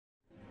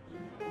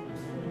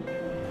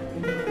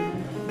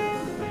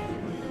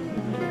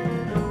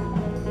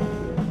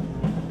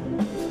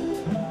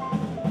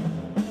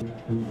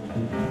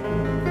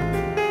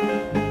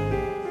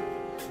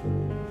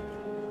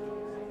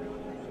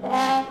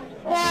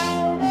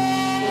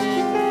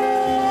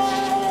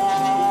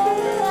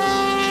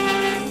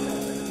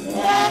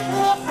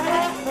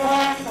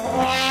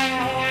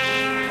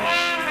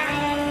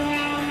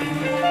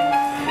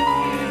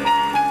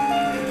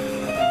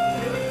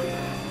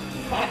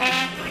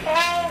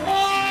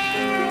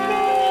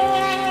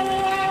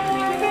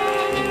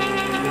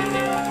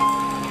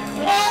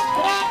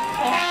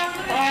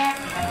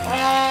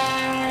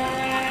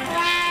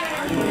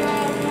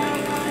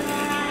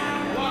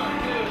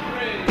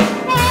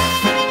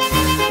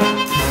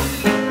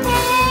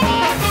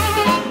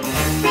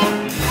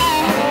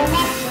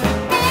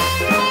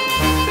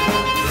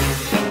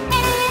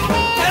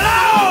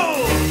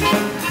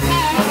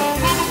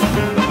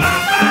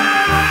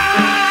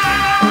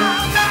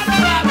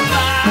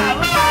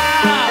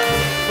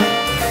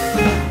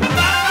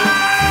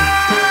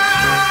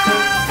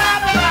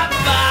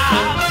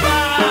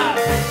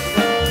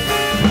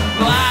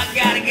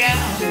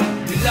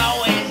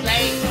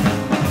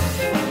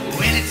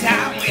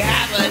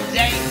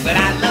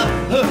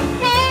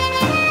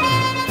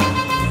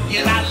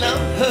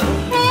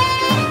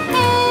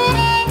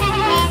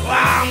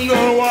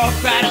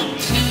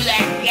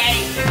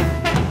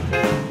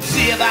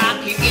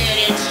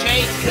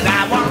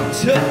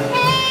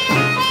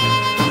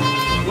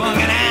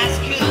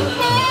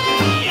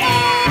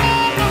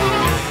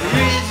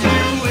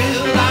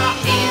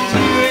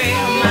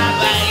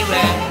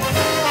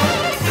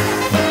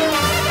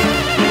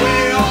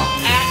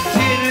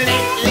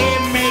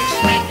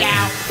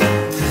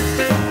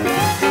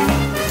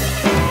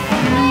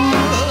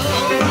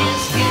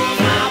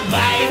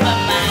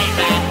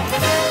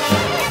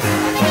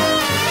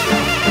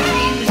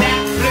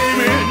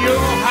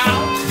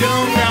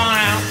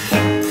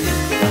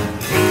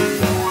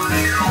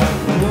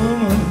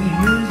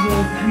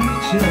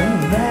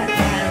that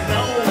has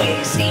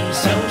always seemed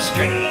so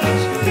strange.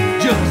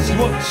 Just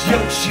once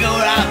you're sure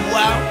of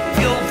what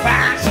you'll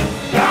find some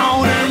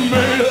gonna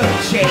make a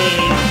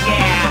change.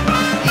 Yeah,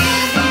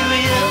 is you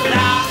real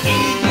love?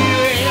 Is you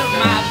real,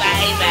 my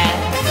baby?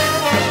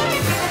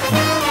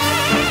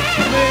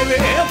 Baby,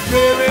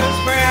 baby's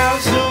found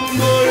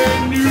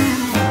somebody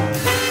new.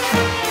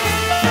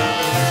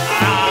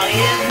 Oh,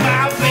 is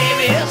my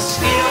baby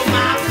still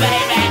my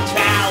baby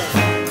child?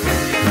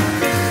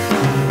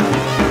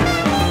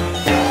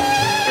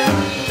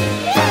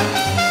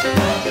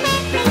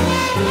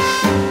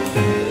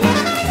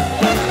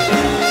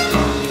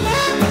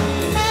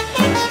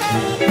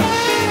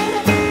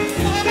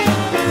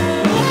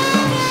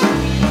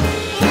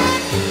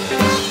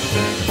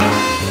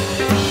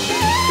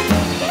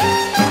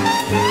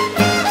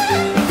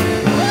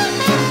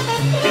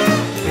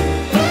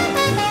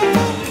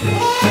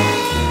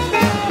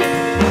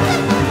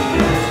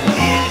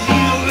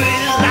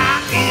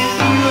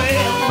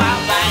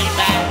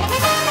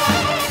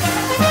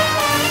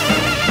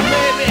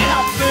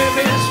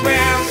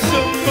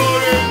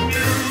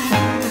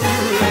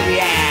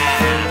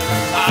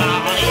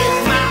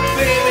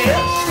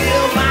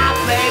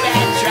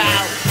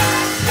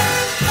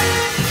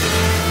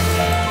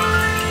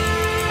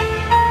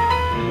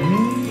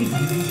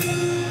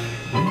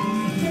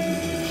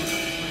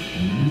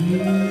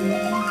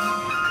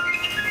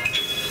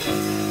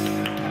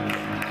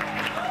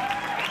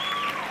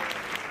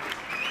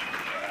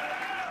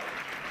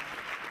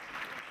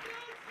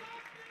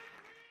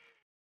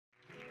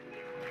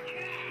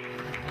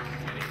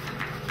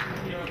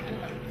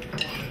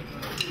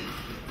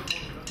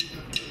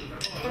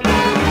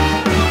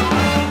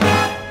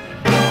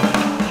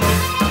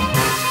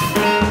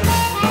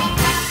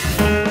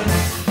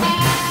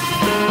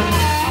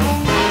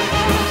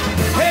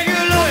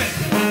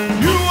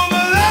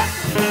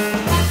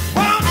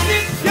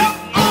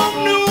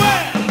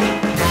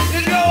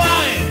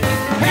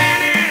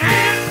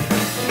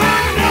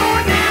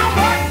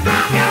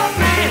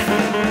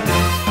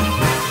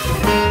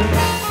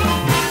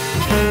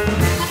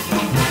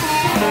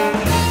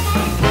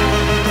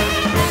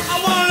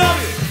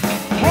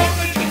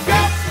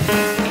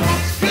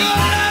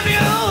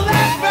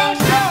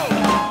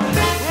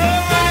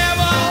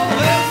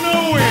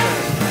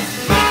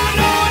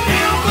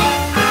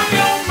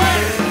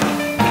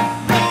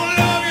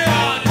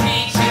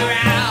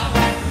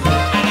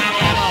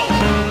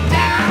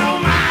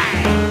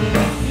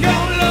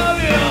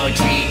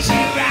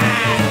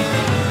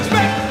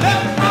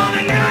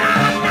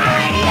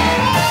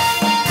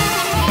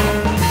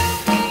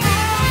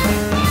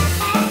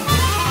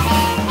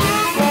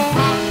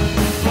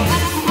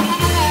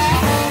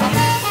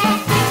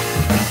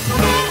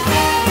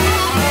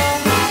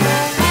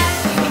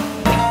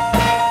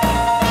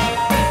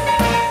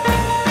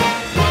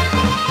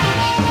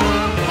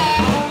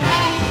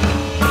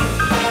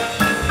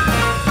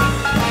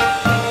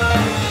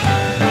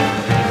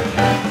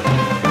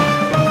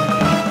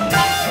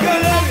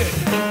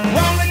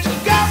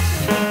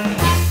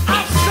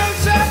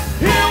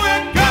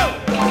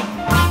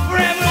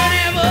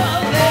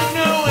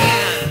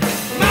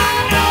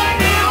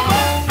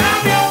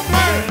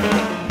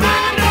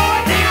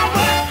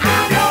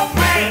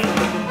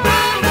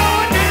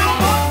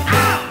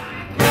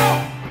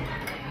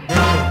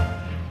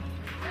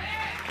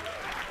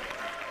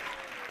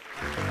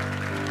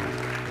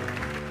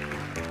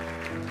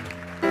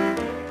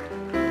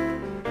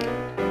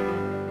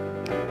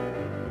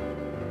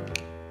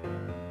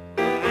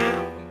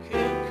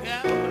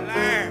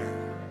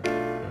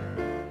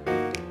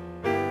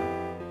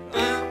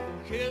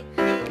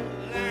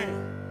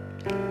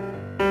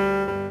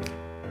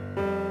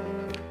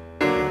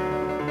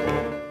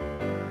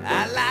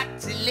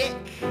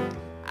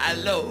 I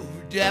love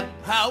that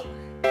poke.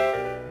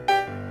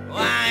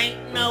 I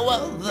ain't no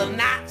other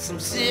not some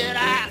city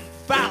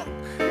folk.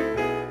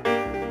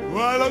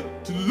 I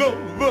like to love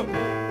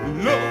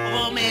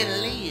me to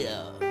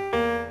live.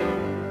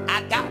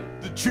 I got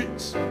the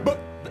tricks, but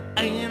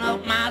they ain't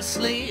up my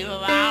sleeve.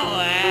 Oh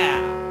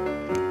yeah.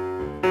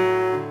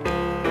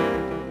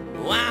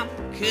 Oh, I'm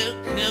cool.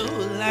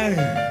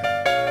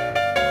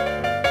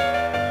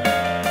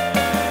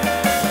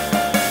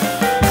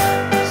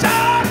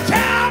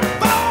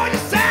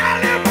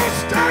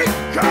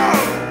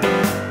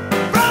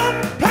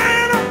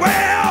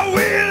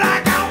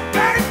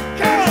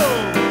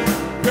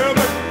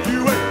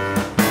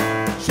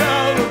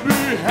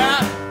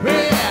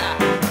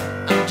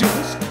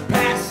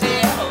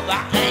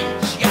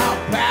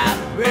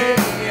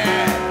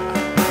 Yeah.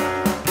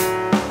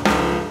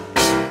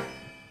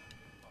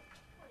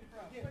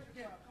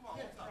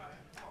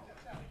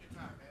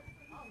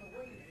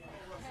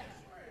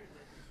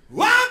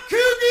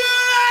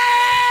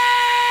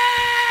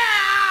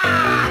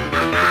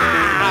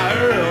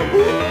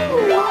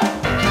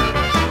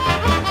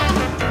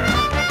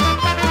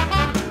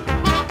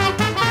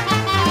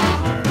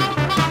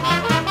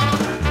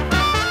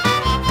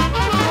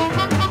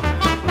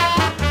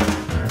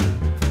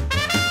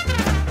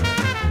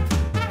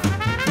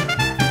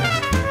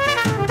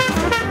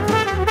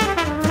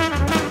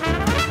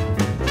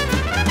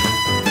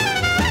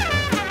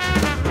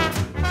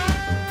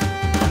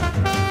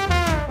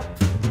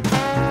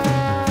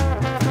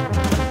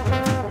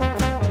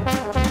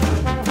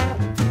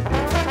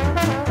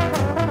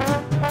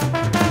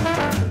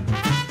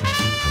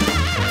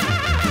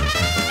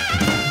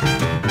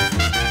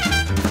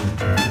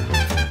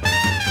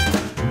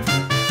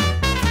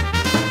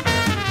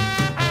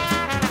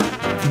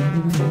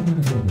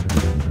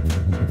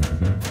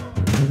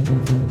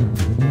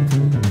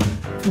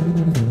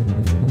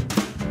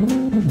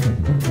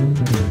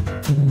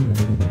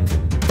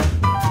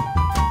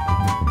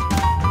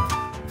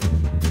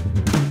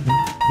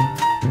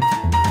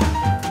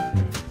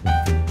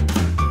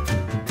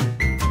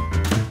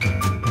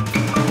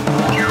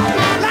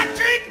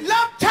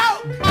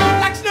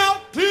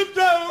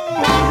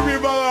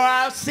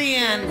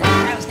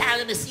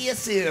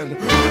 listen.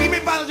 Give me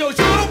Father Joe, you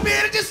don't be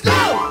able to just go.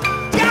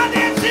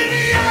 Goddamn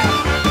city, yeah.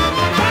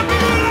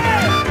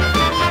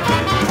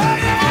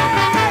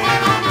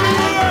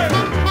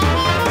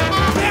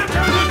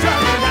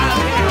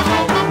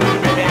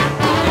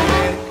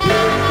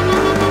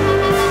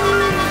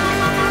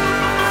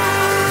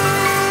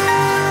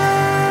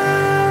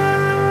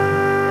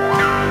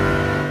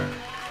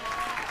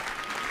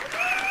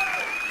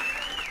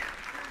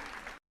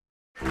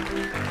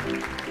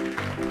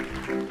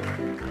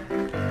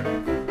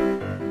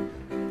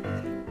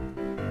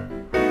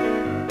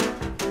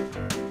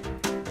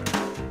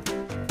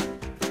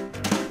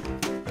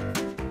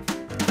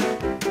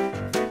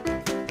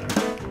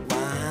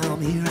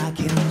 Here I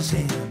can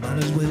stand,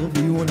 might as well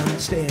be one night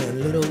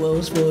stand. Little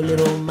woes for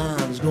little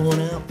minds, going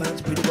out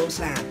finds a pretty boy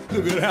sign.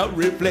 Look at how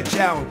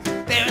reflection,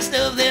 fairest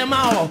of them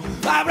all.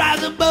 I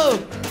rise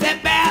above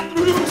that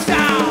bathroom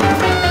stall.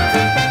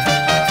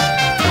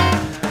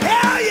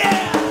 Hell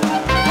yeah!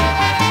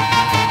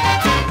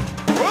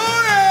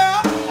 Oh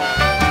yeah!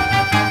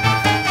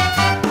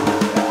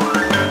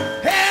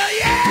 Hell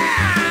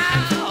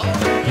yeah! Oh,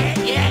 yeah,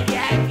 yeah,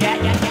 yeah, yeah,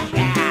 yeah,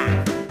 yeah.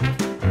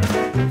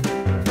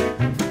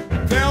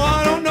 Now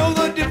I don't know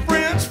the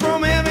difference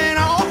from heaven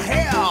or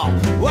hell.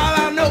 All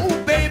I know,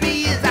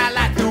 baby, is I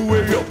like the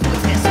way your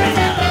pussy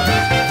smells.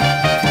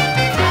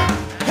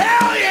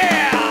 Hell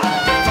yeah!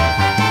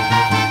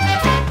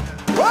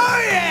 Oh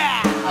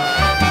yeah!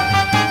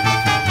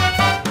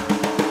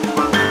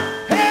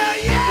 Hell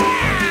yeah!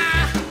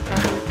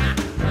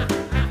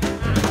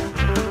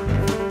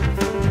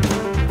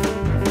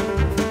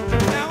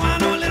 Now I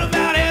know a little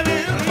about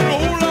heaven, a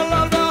whole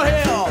lot about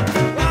hell.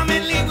 I'm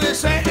in league with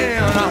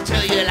Satan, I'll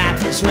tell you like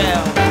this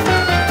well.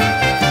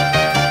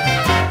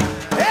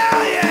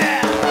 Hell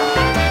yeah!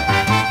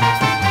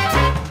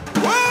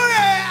 Oh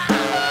yeah!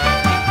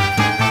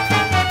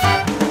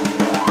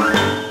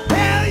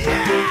 Hell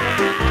yeah!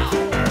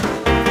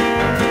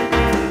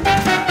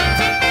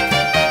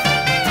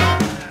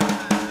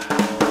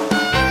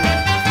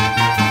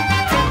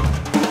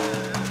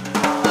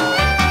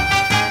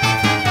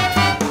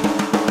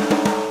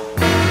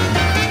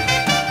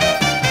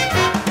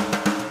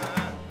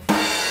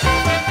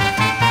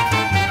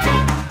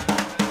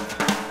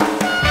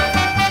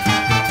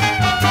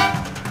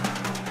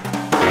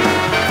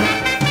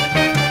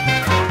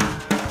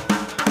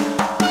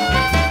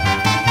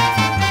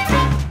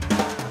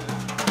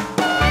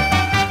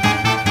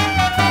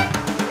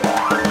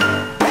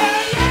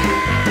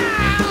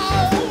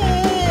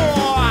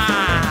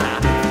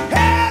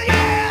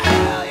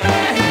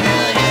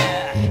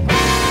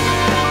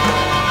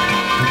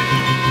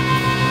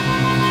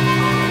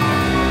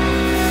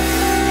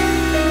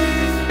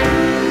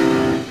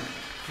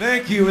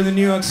 Thank you, we're the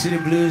New York City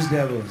Blues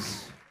Devils.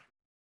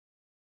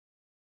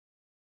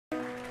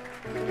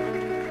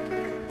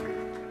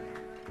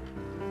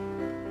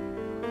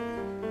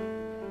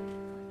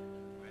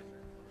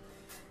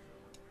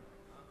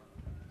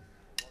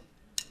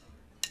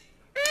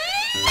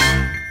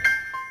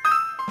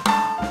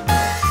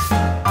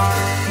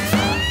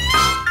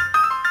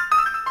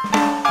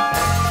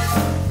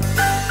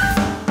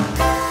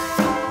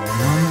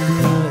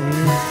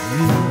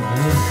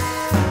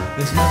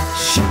 As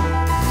much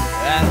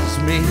as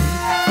me.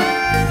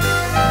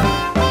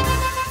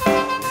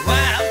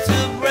 Wow, to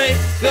break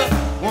up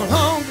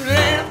 100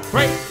 and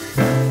break.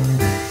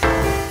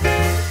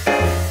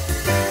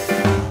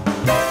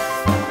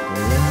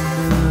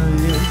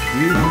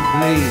 You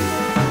bleed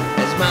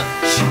as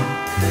much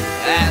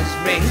as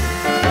me.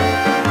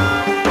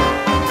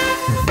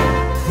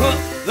 Put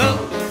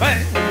those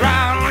things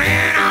right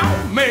in on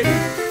me.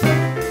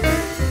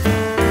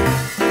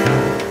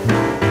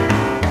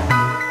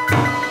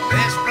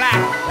 This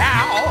black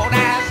cloud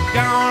has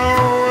gone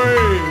away.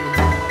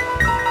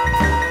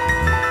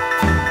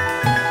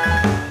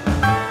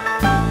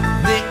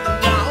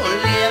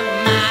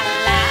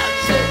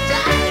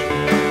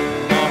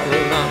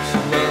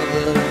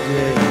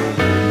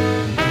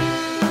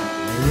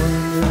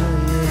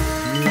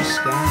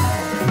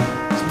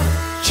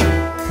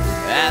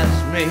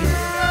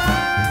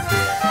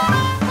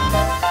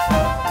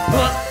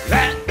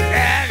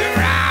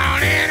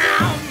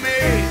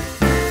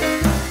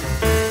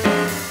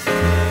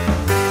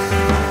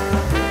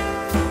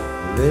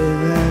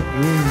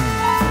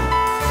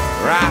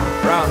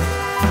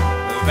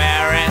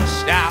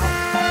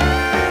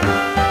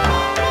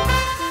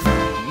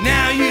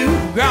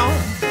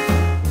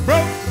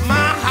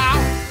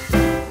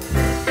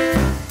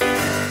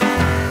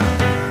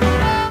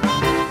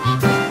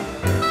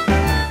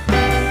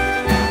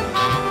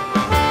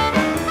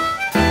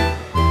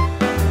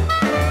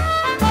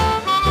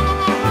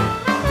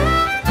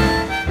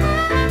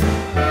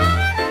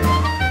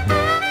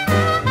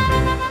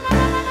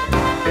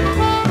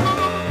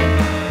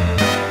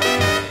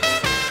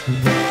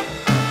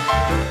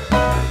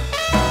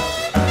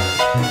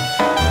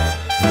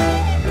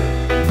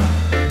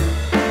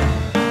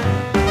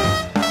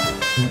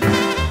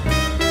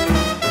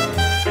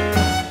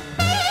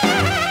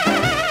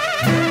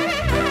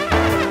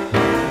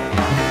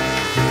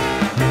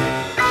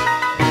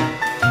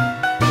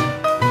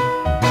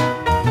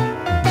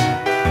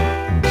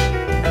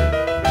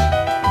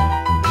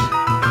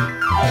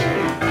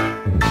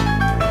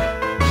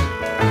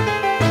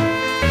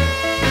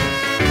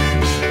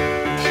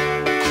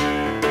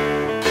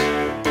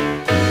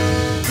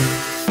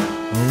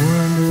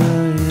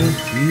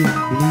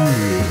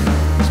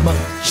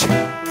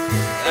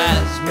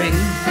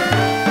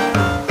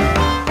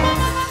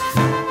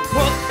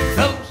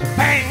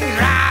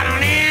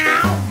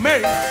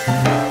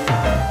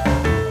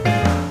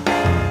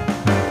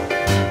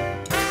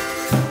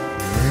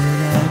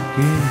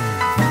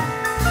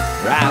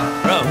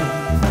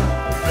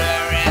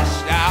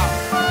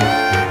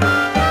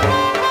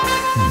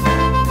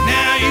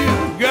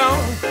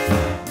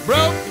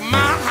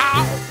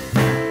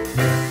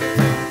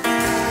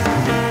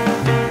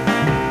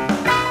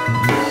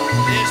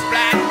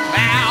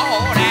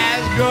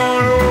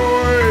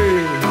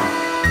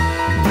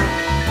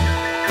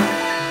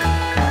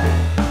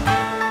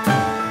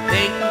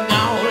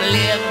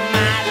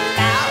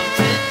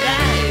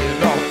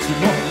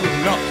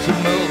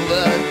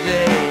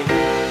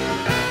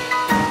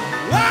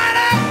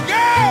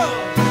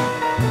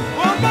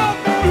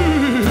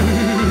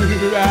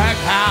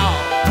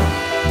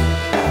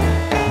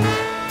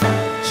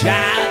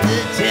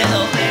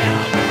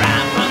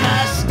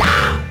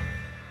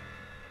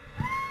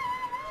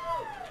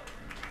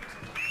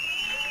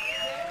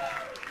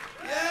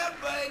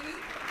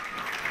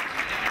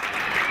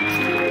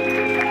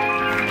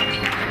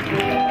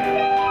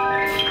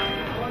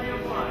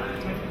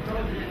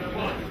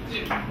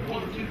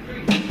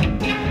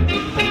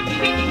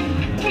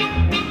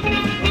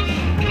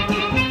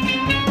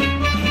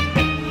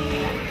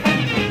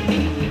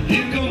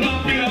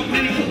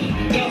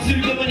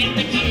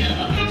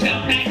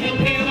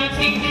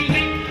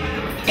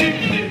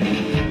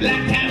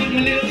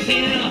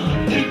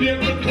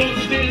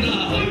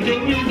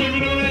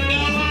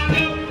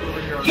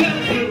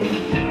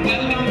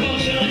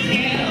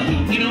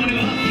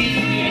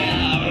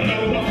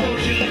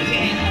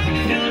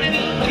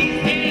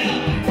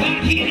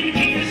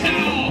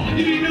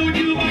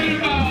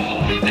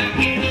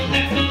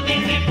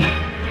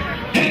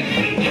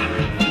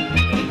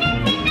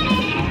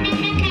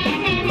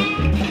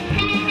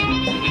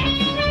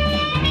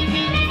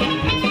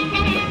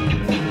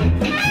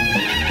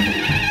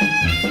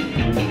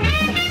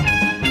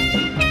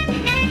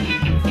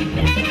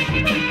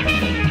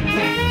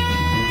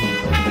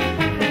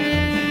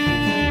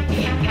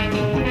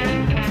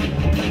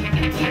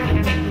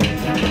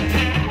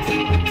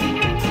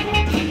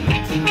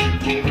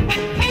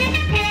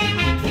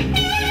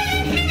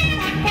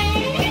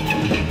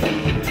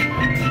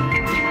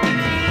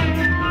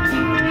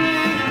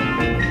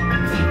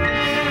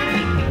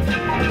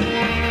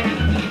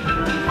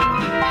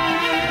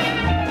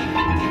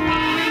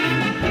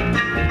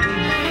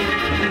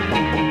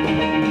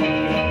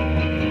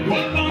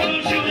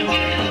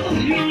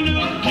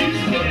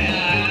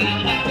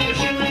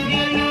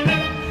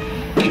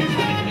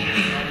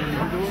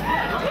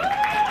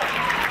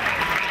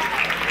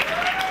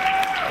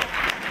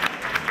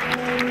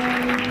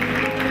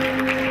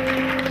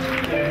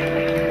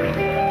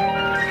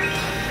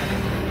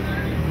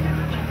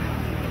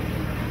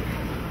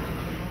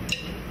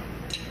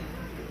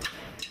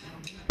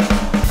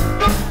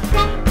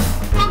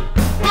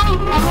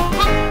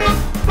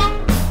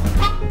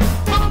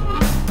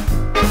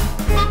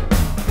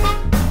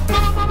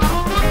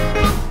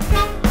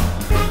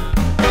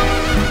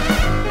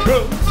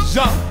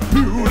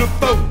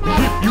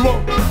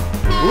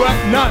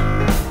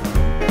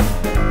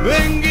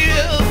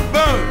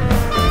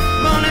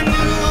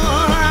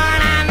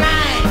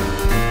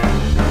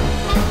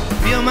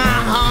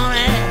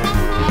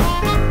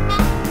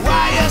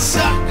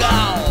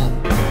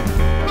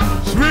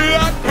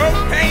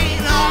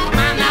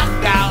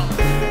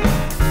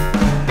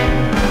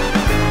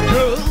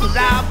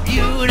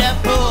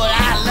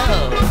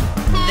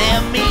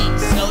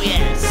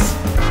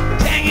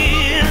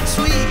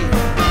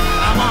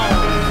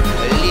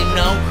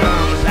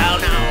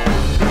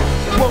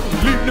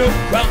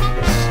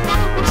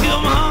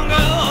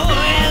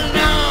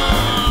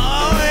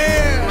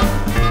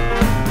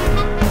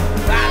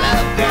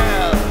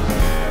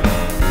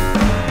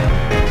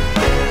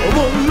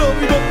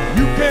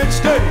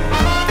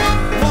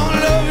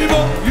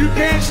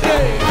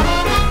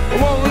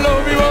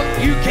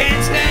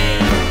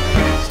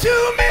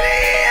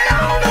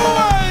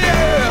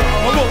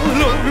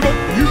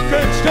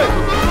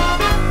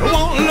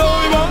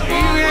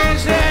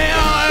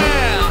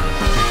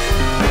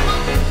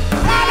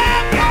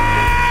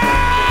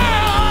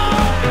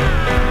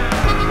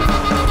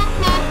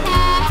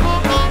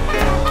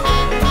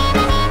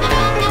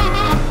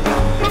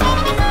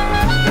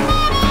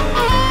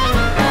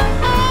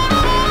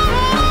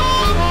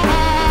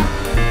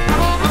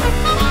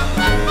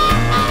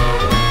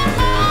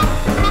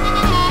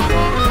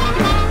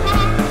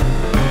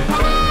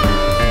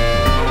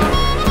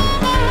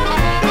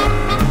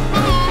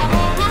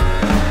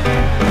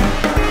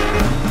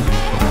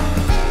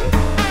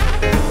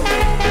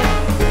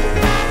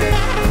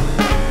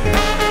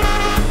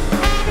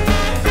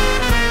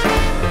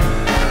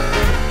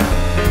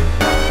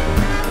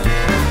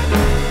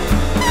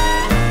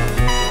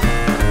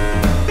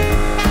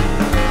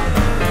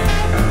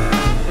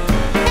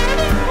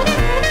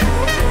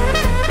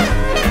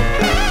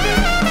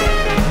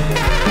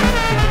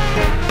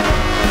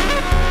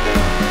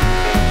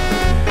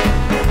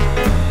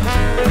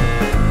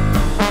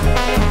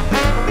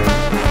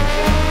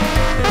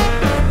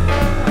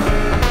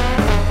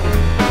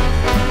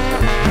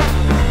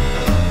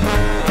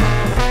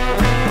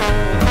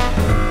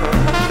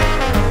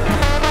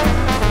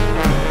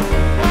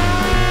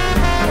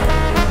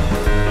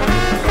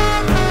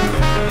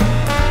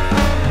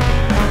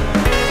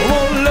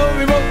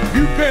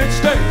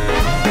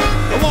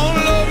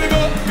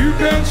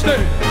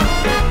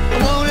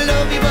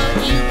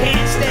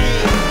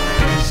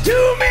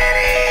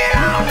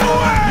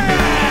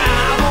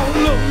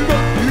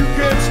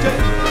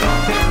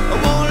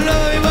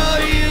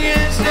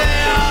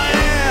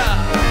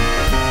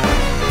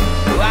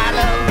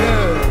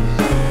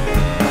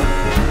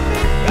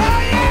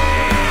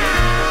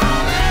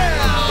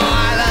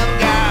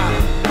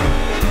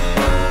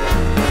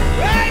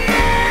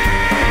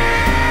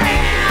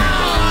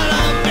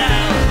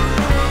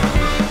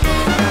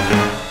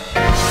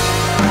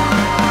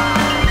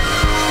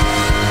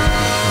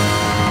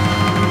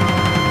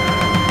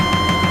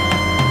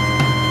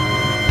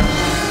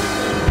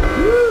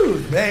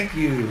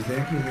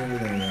 Thank you for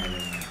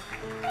everything.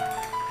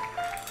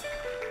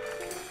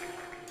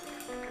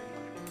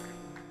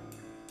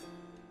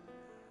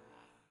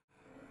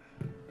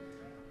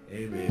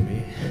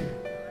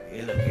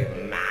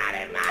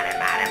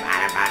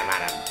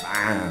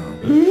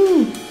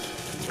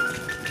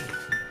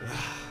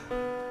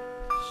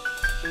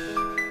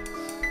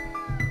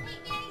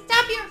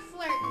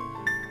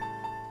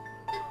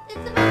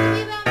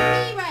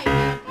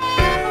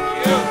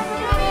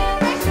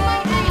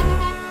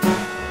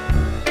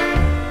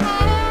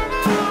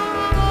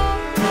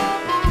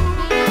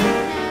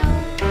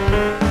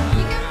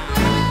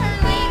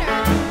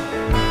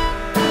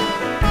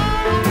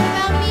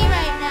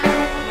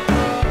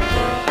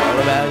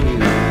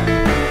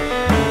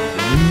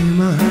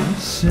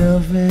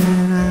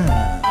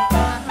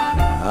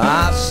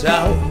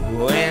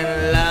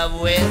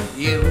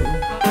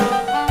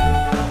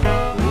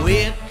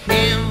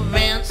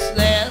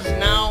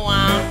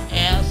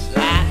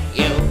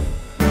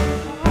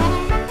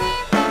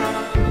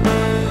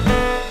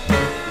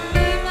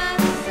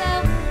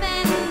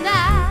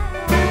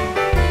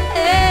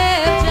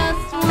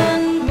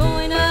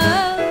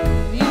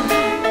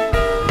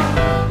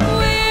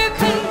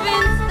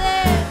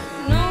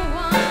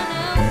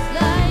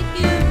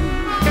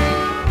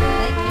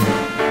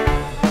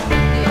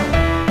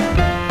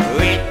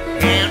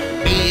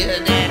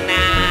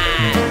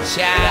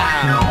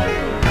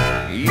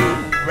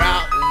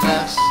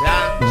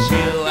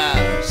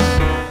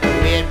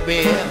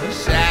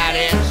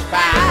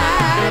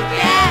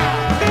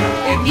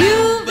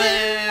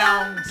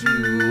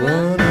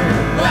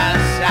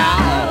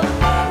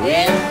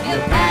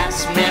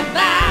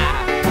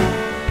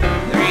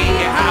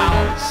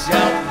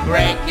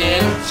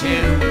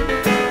 too.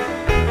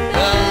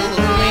 'Cause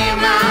me,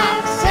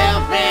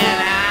 myself, and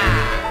I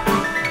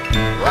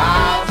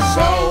are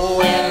so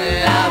in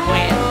love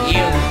with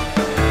you.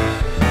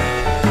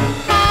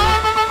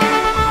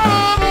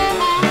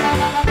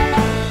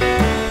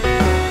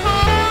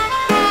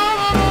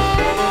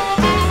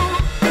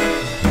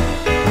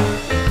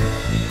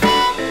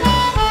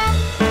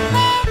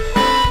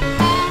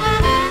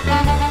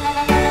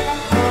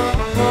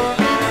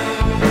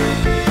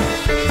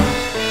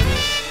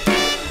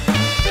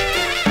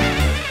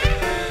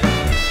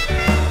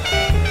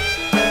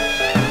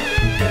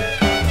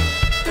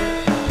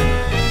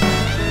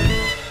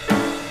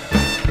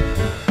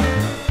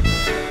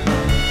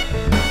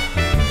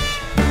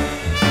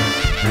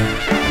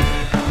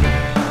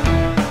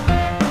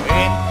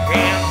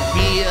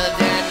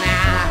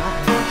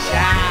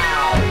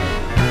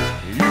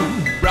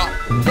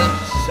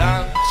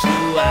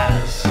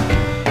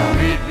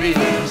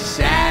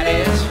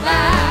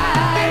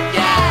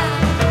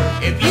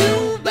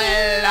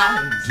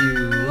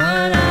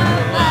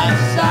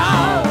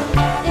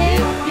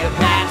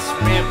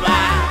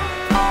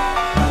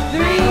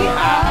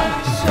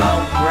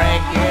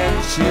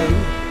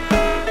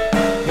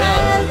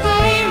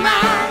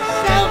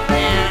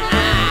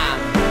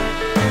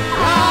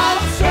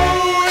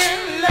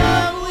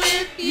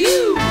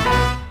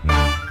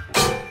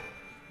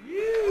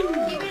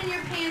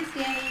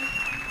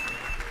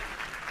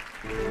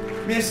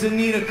 Miss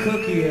Anita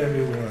Cookie,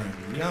 everyone.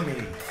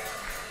 Yummy.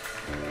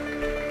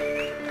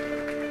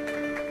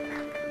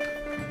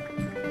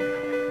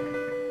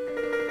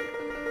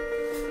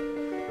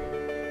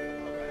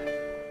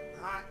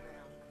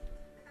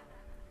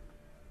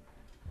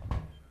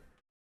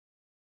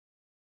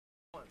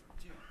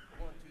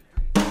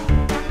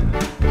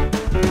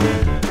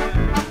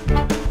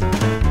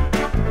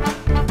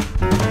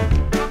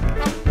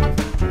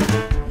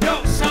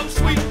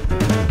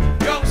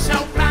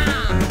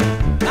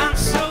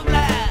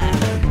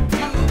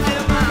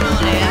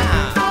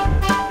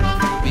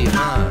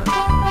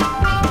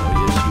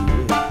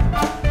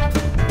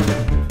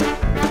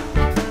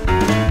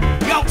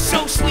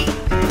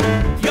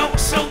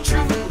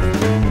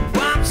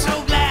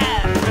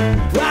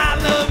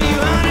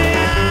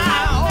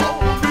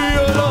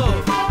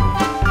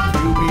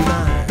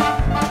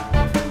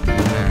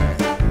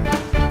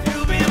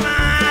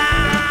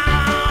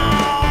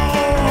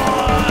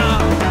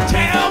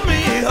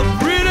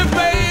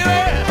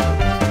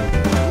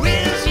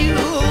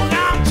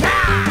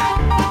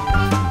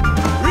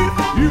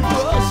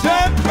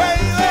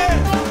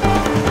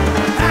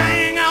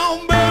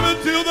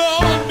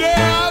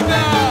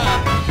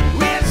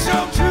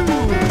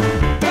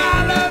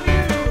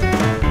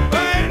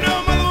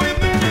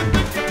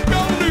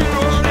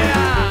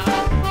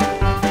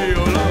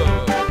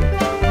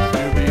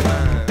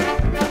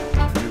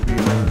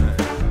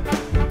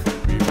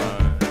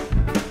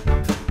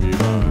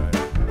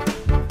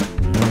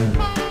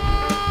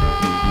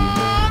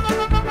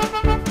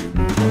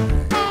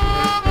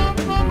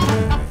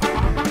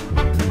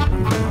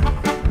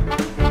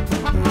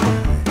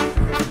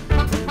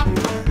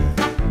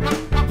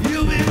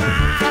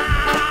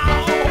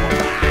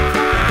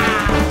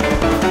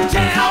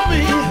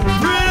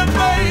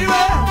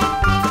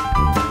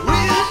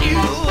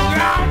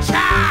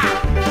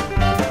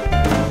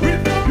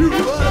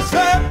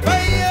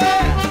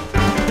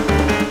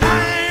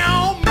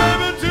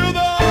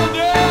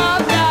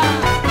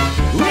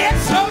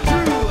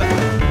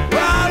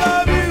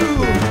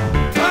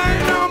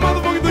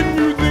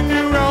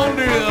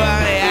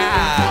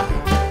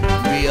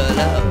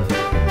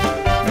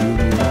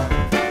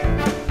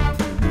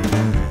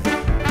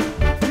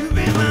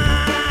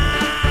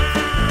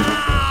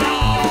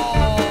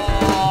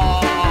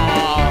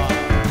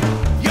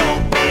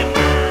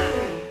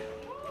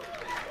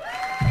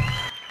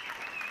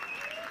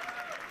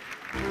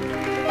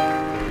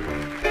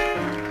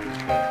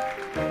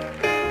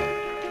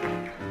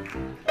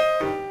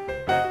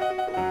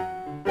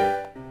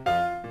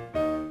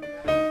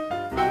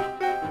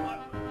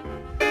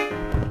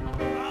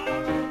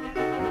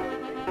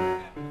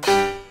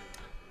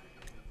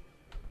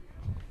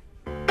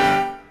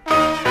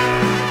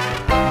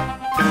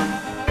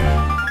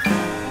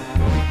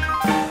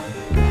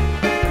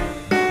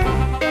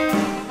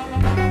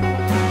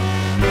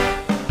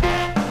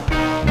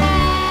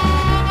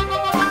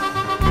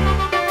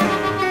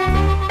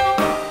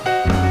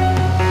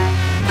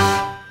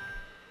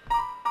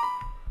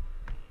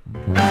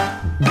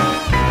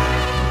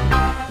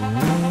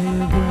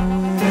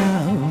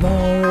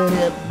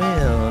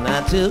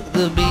 Took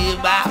the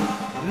bebop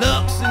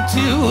looks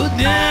into a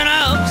den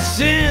of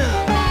sin.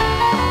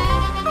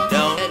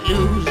 Don't let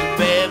loose,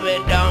 baby,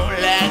 don't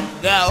let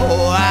go.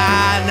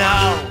 I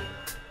know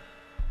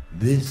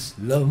this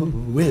love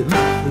will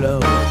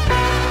flow.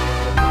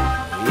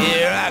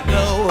 Here I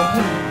go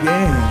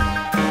again.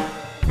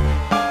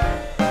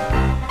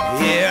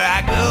 Here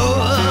I go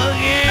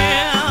again.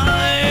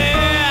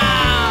 Yeah.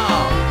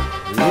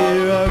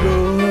 Here I go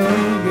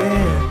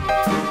again.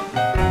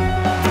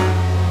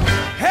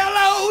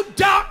 Hello,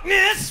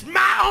 darkness,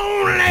 my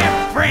only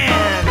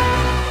friend.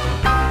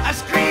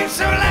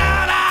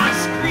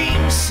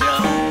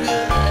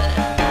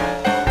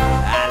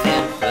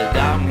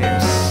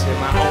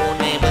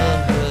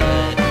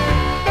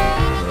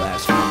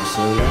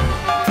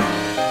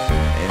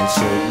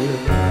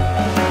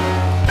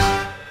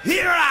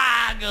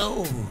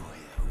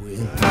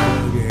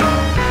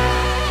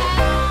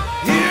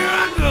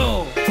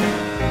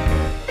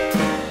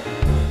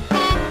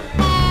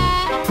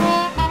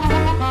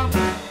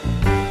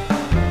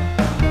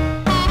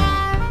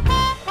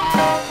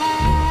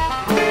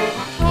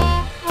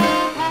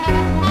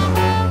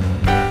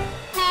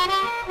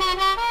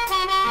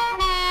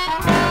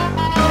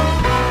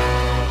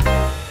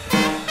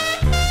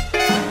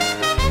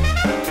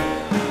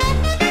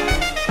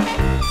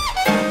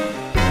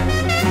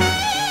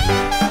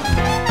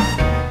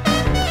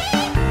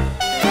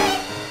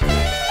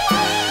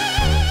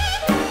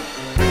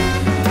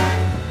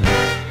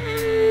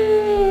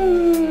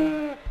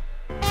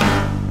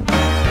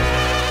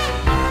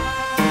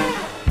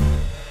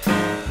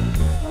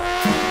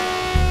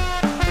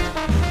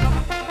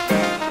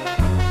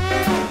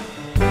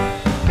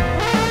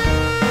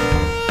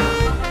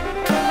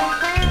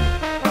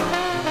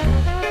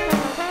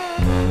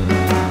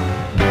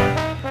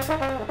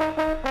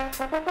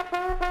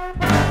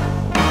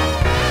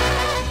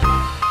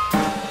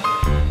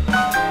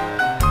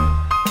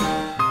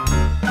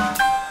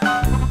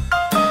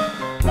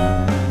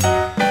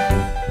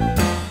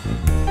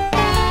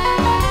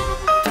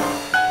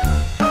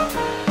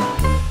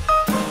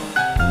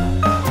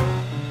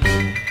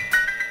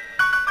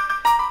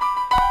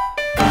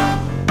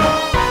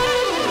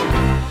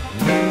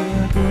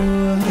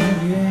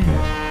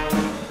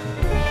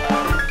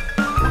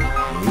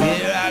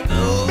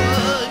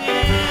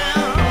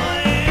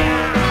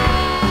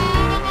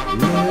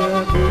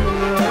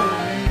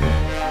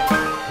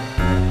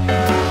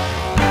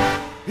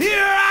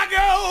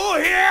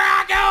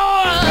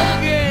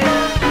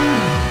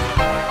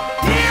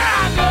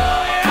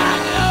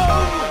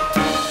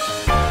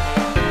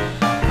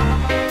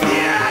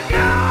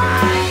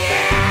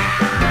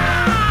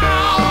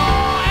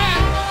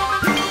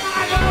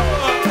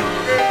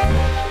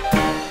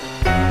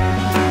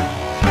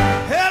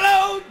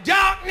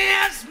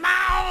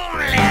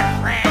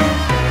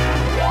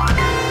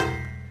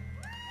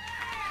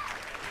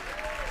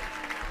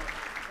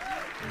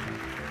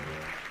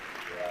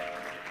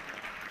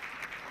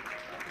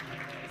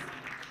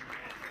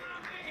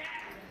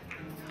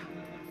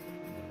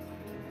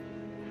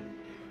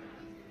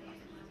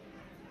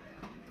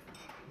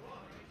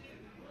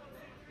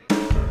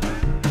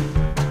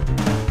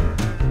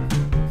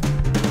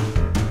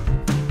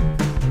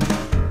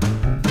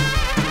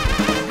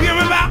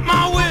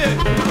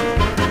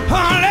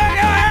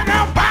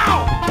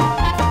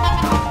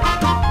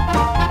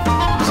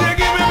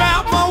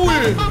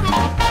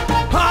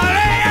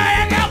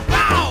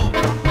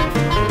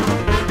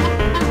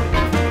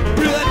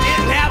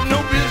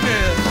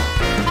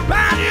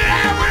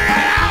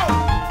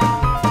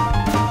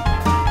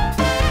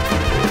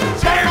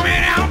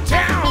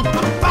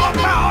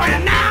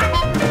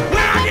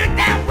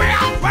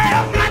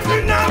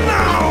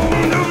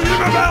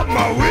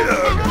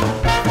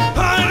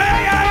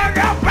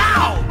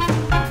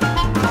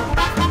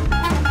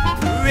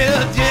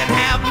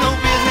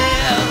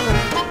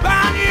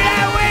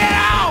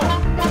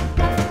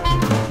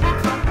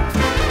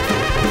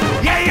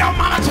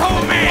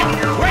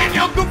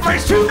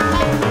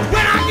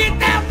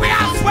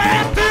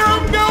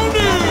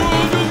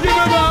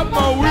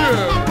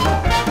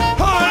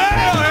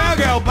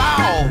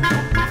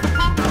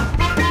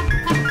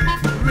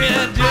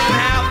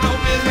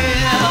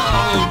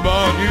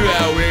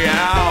 that way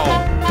out.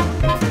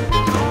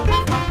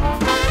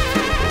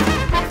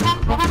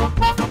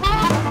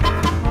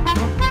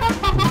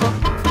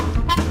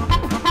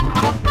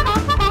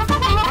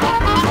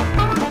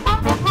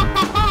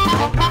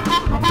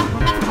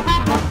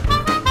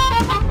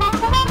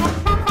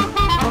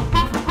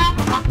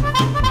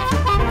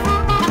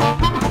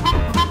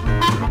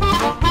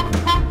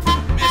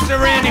 Mr.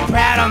 Randy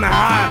Pratt on the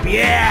harp,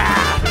 yeah!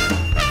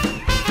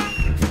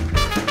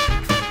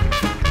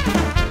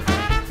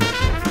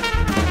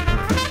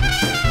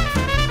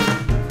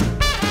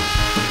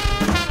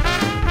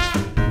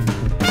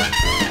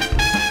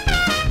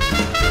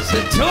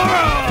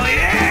 Toro,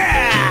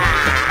 yeah!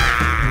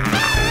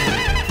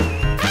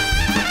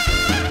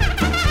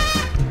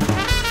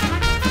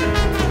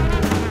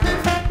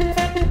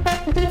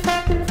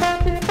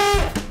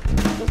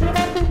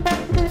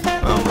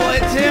 Oh boy,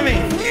 Timmy,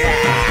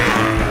 yeah!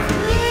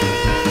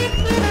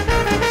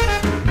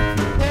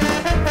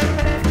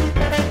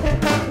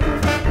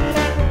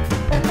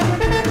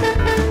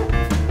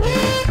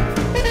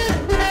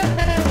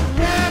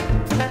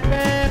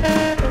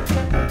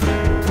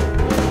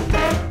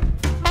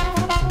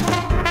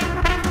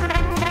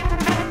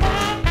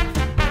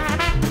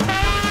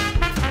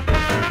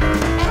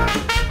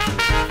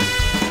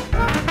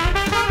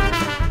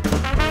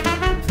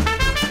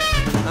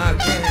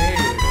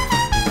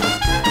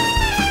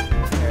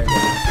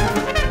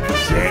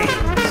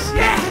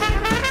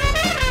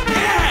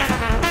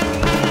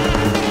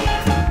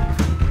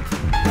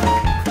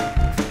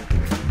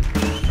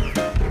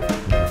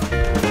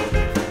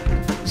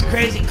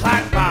 Crazy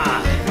Clark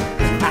Bar.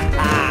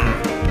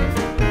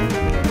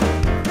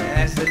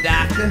 That's the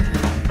doctor.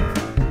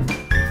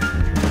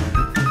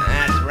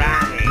 That's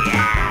Ronnie,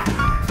 yeah.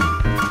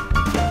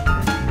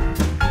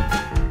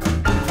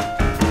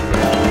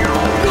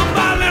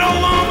 Goodbye, little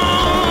woman.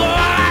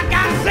 Like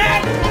I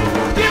said,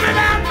 give me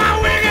back my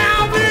wig and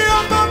I'll be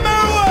on my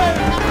merry way.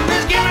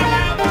 Just give me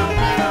back my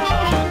wig.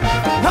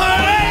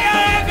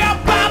 Pop,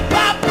 pop,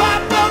 pop,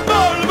 pop, pop,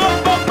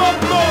 pop, pop.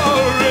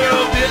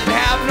 Real didn't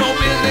have no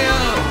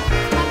business.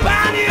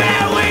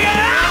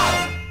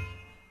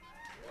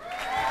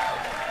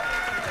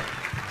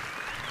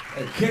 A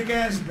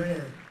kick-ass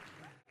band.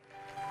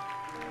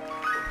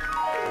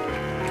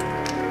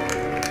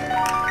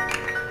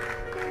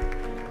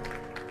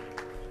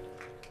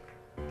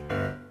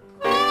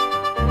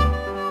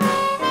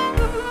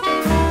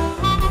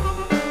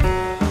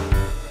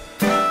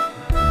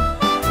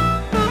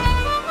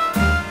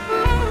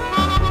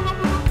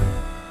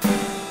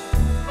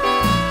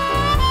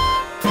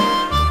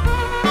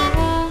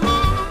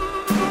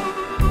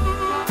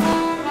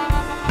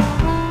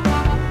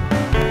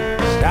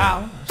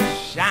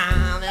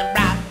 Shining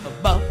bright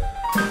above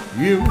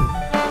you.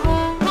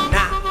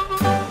 Now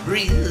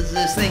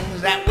breezes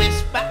things that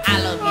whisper I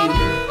love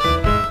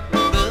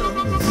you.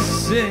 Birds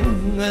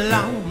sing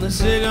along the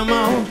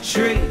sycamore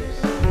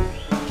trees.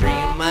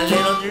 Dream a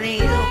little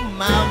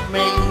dream of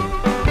me.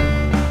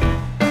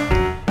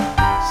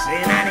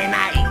 Say nighty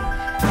night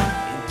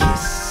and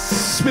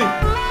kiss me.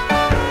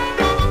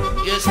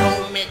 Just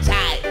hold me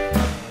tight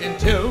and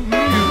tell me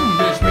you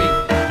miss me.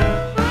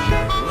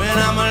 When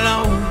I'm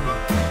alone,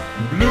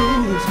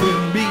 blues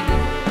can be.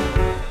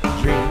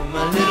 Dream a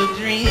little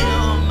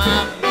dream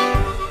of me.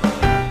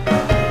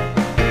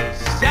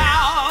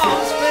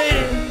 Stars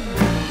fading,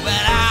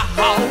 but I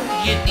hold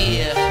you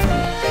dear.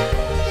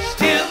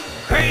 Still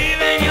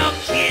craving your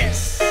kiss.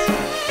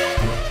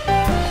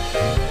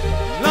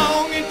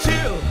 Longing to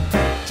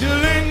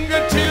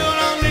linger till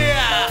I'm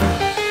near.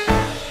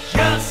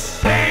 Just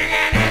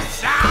singing this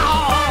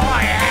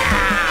song,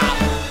 yeah.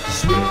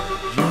 Sweet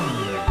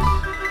dreams,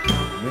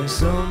 when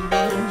some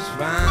blues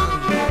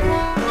find you.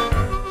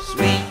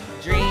 Sweet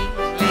dreams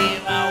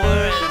leave our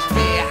worries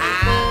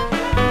behind.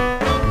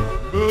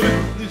 But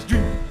in this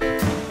dream,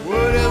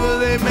 whatever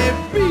they may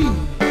be,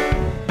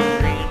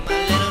 dream a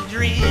little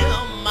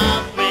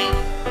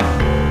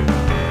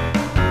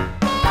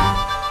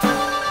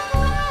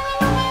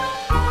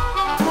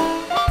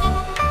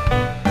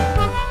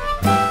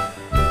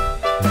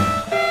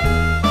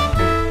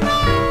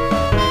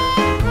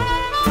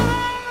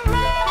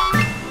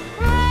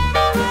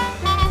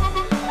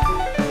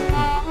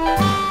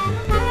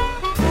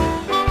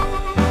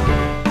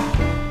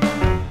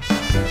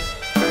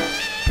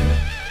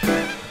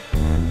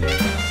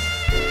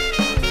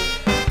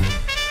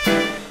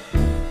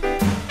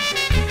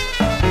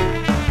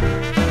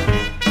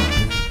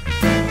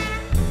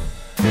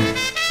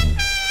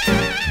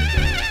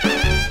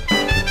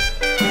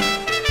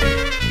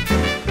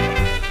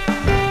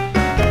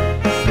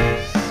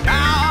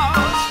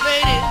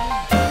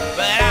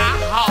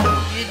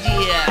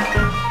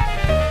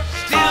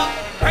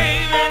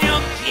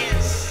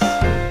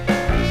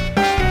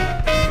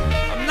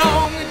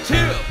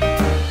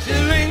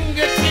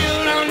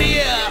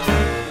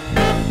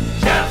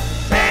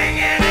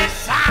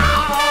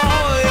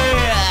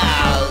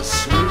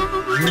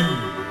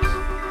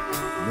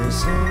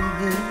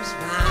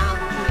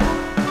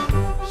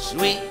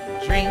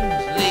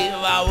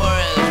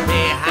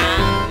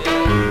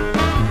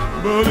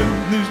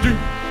do,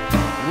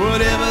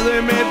 whatever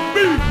they may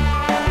be.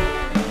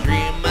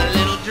 Dream a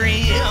little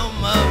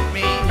dream of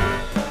me.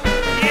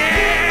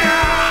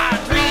 Yeah,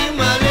 dream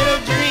a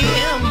little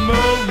dream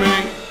of me.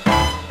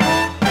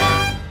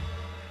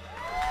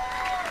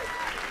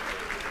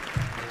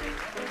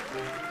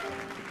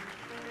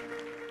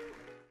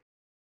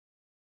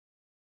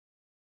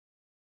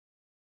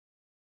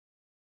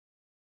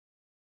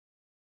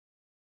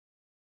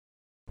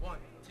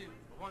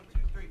 One, two,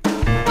 three.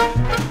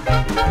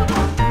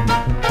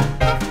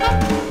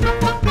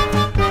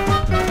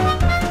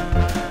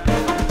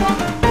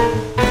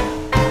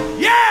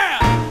 Yeah!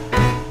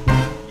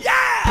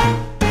 Yeah!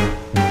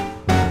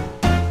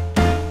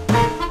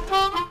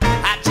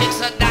 I take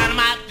some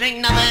dynamite, drink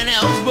nothing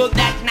else but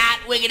that night.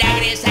 Wicked,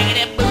 agony,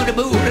 saggedy,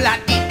 boo-da-boo,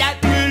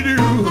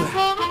 la-dee-da-doo-doo.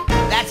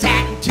 That's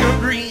that and two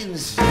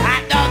greens.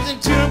 Hot dogs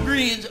and two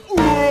greens. Ooh,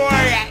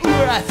 yeah,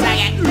 ooh,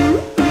 saggedy, ooh,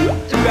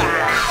 ooh,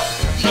 ah.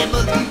 You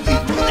monkey,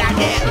 keep on like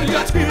that,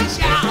 you're too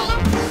shout.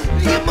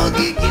 You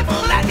monkey, keep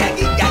on like that,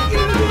 you got to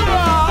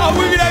oh,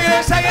 wicked,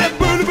 agony, saggedy,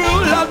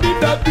 boo-da-boo,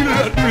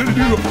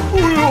 la-dee-da-doo-doo-doo.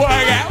 Ooh,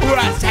 yeah, ooh,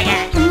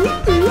 saggedy, ooh,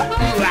 ooh,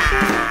 ooh, ah.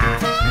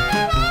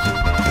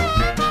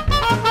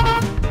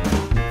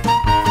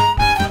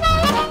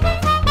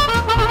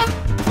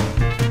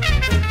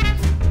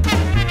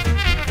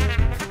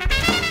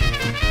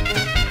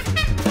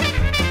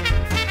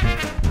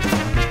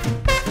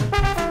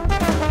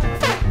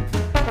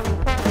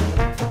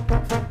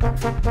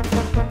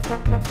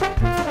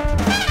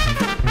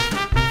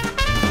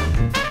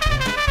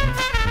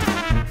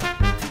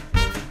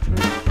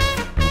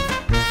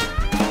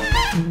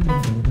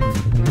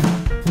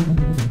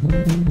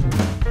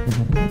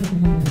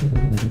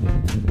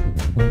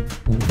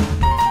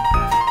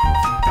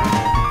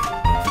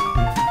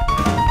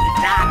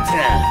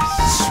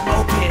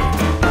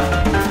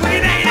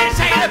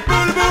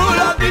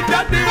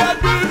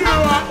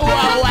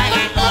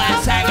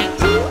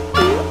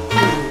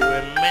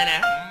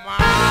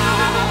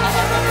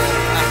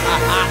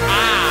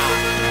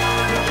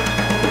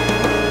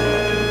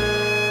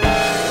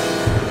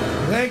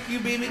 Thank you,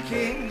 BB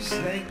Kings.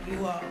 Thank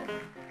you all.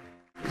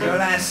 It's our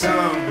last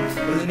song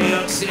for the New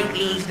York City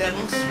Blues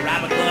Devils.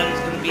 Robert Gordon's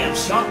going to be up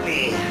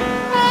shortly.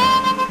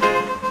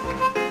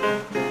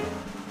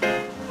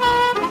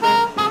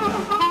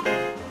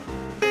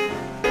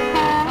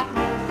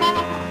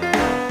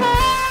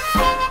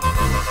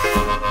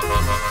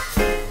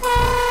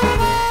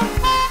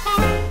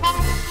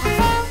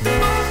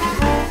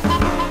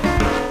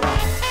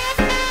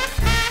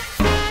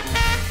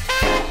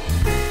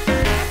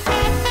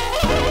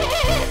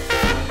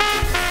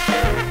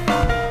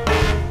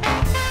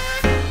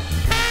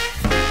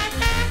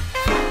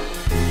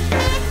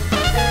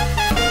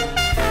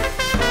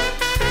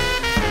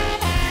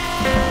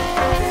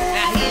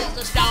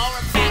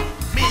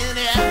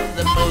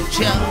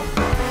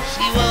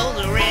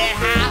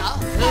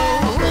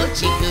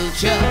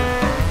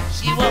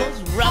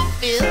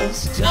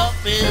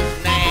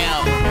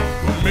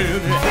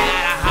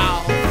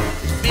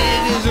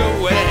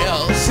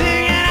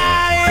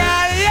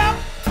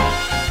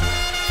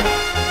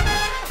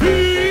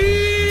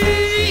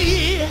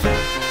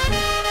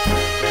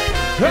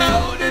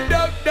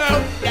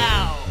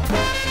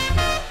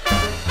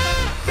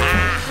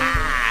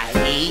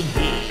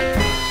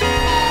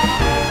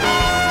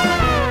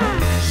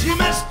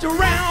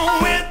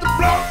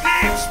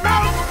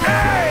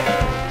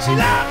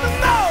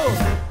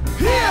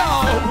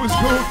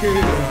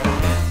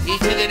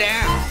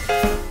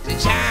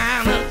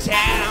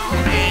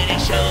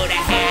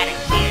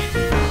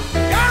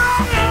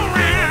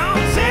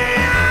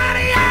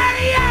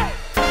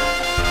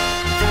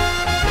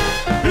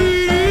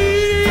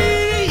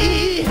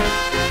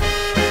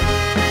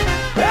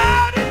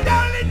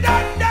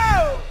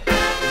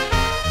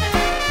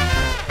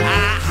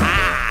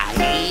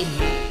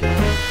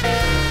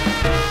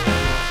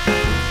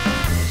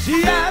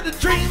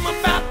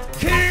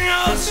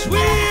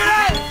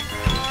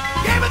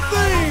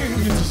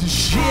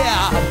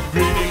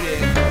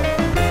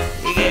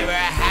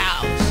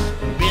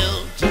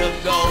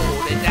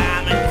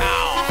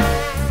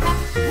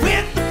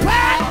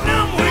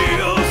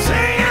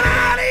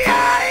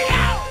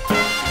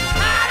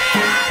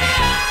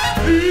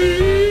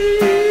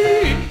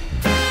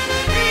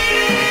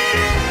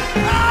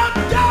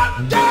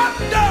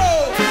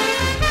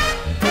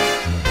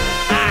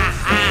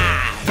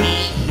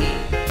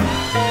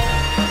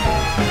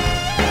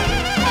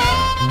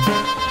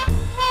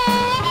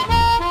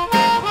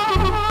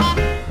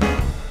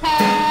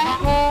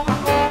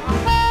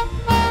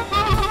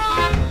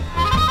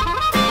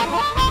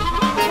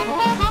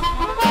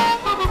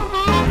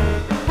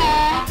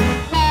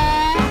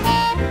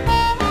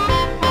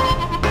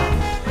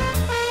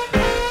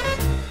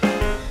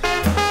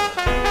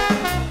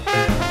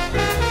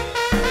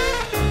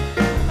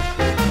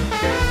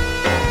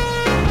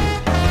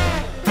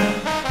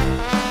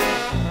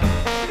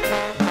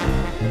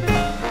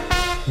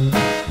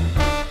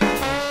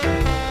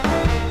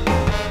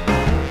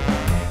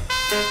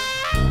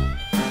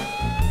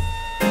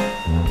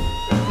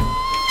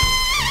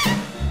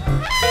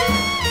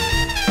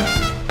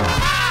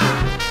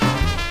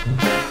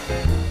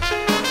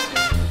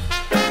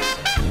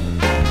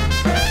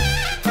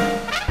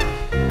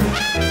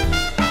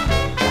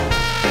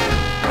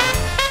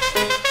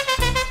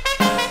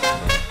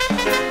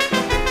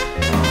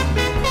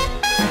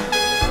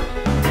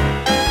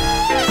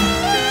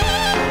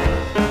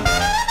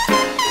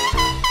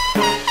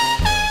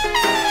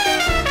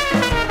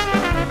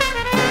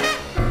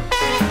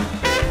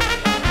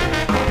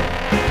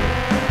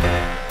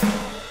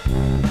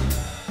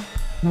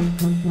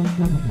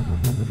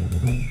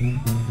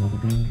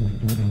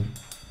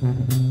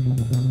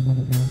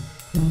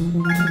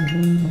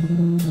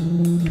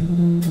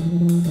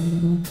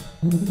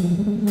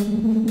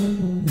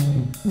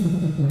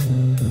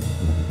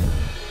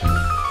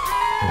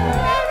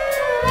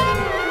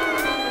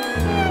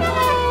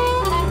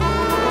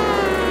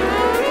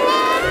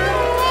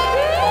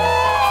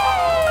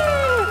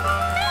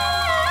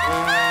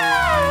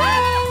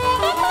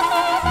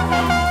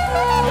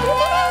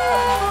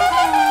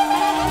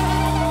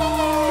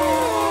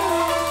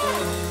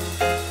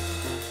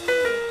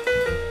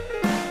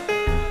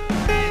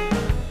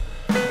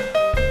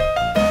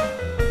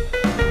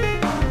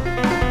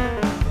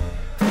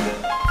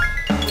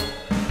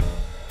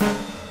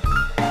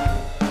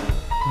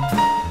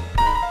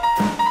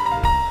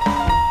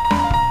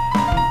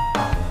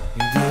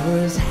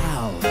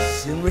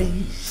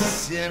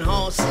 Racing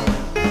horses,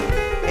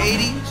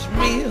 80s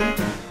real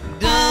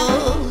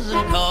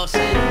dozen courses,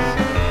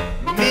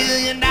 $1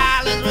 million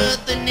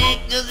worth of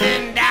nickels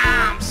and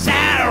dimes.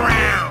 Sat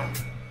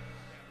around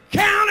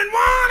counting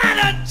one at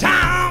a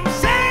time,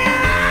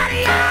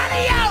 saying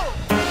adios.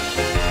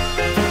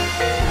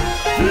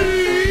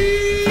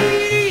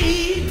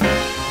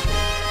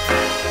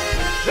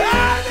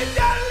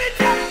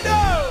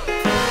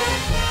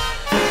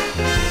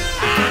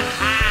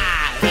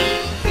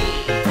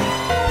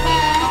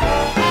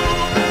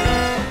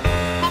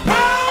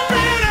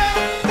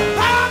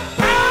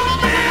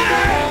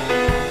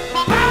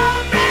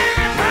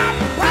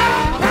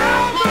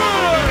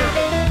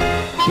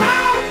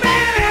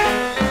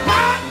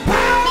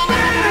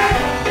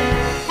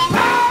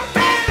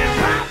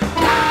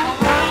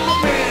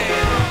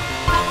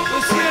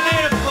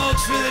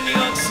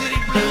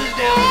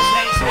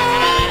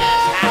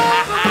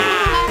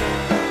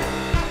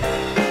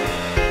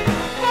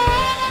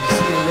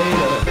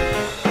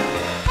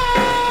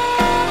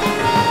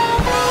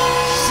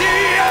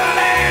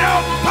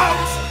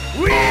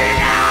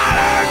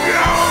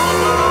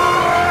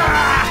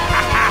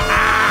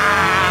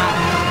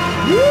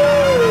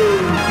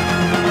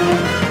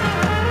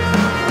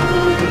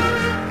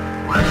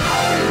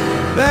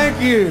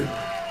 Thank you.